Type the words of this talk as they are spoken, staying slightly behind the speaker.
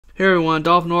Hey everyone,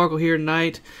 Dolphin Oracle here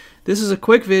tonight. This is a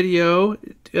quick video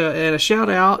and a shout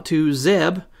out to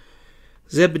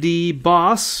Zebedee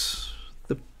Boss,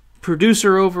 the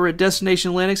producer over at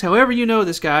Destination Linux. However you know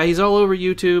this guy, he's all over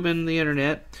YouTube and the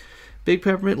internet. Big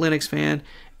Peppermint Linux fan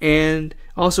and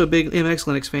also a big MX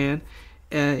Linux fan.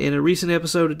 In a recent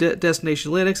episode of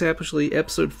Destination Linux, actually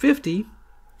episode 50,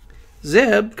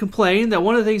 Zeb complained that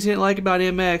one of the things he didn't like about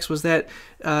MX was that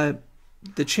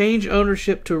the change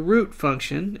ownership to root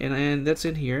function, and that's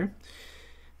in here,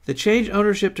 the change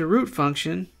ownership to root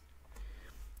function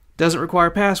doesn't require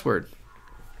a password.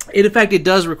 In fact, it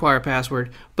does require a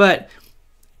password, but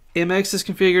MX is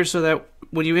configured so that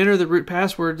when you enter the root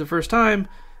password the first time,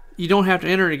 you don't have to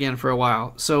enter it again for a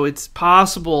while. So it's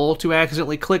possible to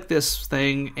accidentally click this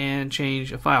thing and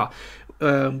change a file.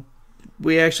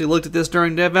 We actually looked at this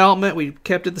during development. We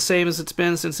kept it the same as it's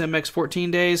been since MX 14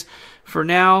 days for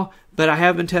now, but I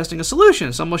have been testing a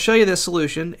solution. So I'm going to show you this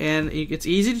solution, and it's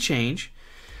easy to change.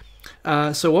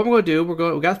 So what we're going to do, we've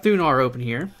got thunar open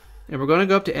here, and we're going to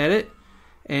go up to Edit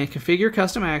and Configure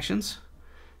Custom Actions,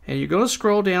 and you're going to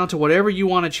scroll down to whatever you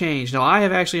want to change. Now I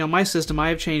have actually, on my system, I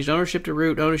have changed ownership to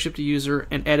root, ownership to user,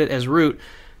 and edit as root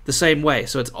the same way.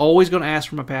 So it's always going to ask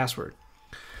for my password.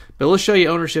 But let's show you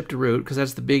ownership to root, because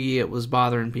that's the biggie that was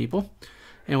bothering people.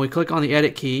 And we click on the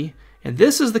edit key, and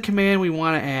this is the command we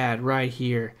want to add right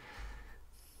here.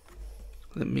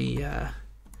 Let me,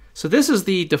 so this is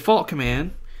the default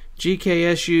command,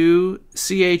 gksu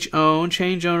chown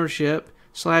change ownership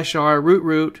 /r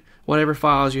root whatever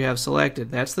files you have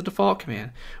selected. That's the default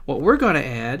command. What we're going to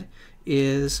add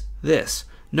is this,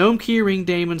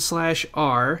 gnome-keyring-daemon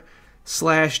 /r/d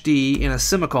in a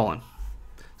semicolon.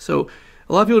 So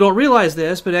a lot of people don't realize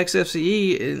this, but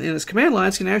XFCE in its command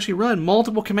lines can actually run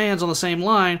multiple commands on the same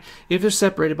line if they're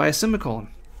separated by a semicolon.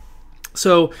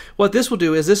 So what this will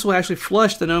do is this will actually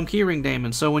flush the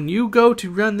gnome-keyring-daemon. So when you go to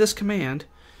run this command,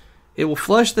 it will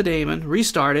flush the daemon,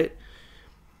 restart it,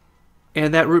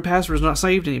 and that root password is not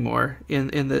saved anymore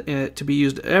to be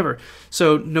used ever.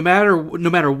 So no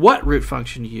matter what root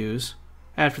function you use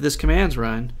after this command's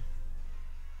run,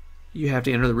 you have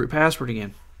to enter the root password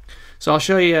again. So I'll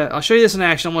show you this in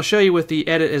action. I'm going to show you with the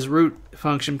edit as root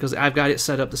function because I've got it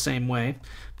set up the same way.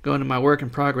 Go into my work in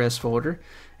progress folder,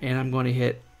 and I'm going to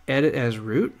hit edit as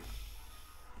root,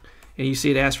 and you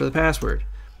see it asks for the password.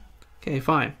 Okay,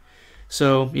 fine.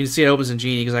 So you can see it opens in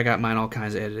Genie because I got mine all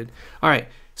kinds of edited. All right.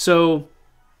 So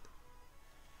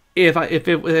if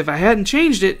I hadn't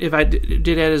changed it, if I did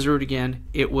edit as root again,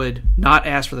 it would not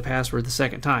ask for the password the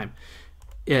second time.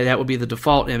 Yeah, that would be the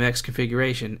default MX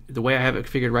configuration. The way I have it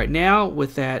configured right now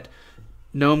with that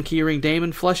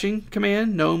gnome-keyring-daemon flushing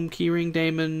command,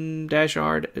 gnome-keyring-daemon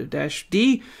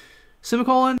 -r-d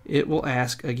semicolon, it will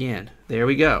ask again. There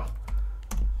we go.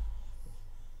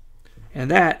 And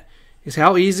that is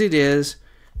how easy it is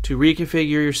to reconfigure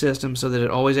your system so that it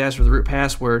always asks for the root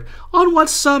password on what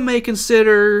some may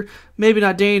consider maybe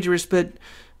not dangerous, but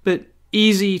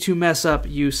easy to mess up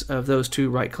use of those two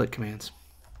right-click commands.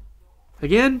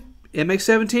 Again,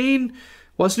 MX17,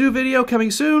 what's new video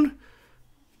coming soon?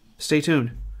 Stay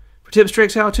tuned. For tips,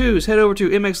 tricks, how-tos, head over to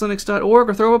mxlinux.org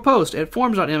or throw a post at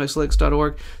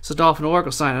forums.mxlinux.org. This is Dolphin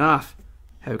Oracle signing off.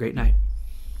 Have a great night.